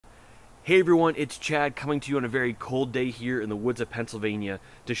Hey everyone, it's Chad coming to you on a very cold day here in the woods of Pennsylvania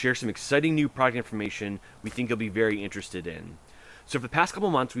to share some exciting new product information we think you'll be very interested in. So for the past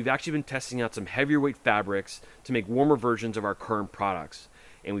couple months, we've actually been testing out some heavier weight fabrics to make warmer versions of our current products.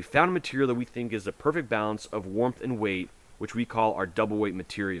 And we found a material that we think is the perfect balance of warmth and weight, which we call our double weight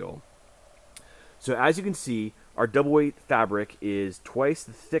material. So as you can see, our double weight fabric is twice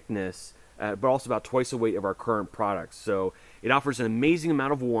the thickness, but also about twice the weight of our current products. So it offers an amazing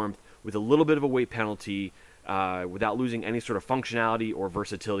amount of warmth with a little bit of a weight penalty without losing any sort of functionality or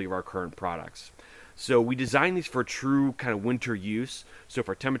versatility of our current products. So we designed these for true kind of winter use, so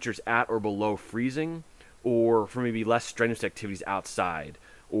for temperatures at or below freezing, or for maybe less strenuous activities outside.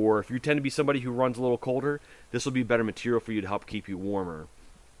 Or if you tend to be somebody who runs a little colder, this will be better material for you to help keep you warmer.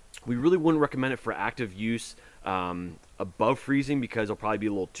 We really wouldn't recommend it for active use above freezing because it'll probably be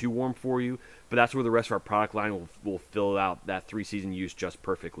a little too warm for you, but that's where the rest of our product line will fill out that 3-season use just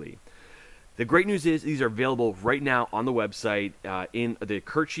perfectly. The great news is these are available right now on the website in the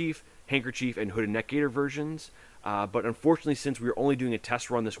kerchief, handkerchief, and hooded neck gaiter versions. But unfortunately, since we're only doing a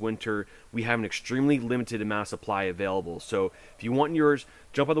test run this winter, we have an extremely limited amount of supply available. So if you want yours,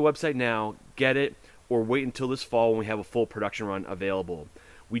 jump on the website now, get it, or wait until this fall when we have a full production run available.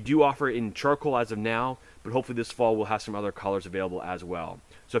 We do offer it in charcoal as of now, but hopefully this fall we'll have some other colors available as well.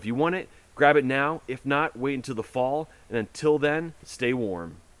 So if you want it, grab it now. If not, wait until the fall, and until then, stay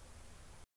warm.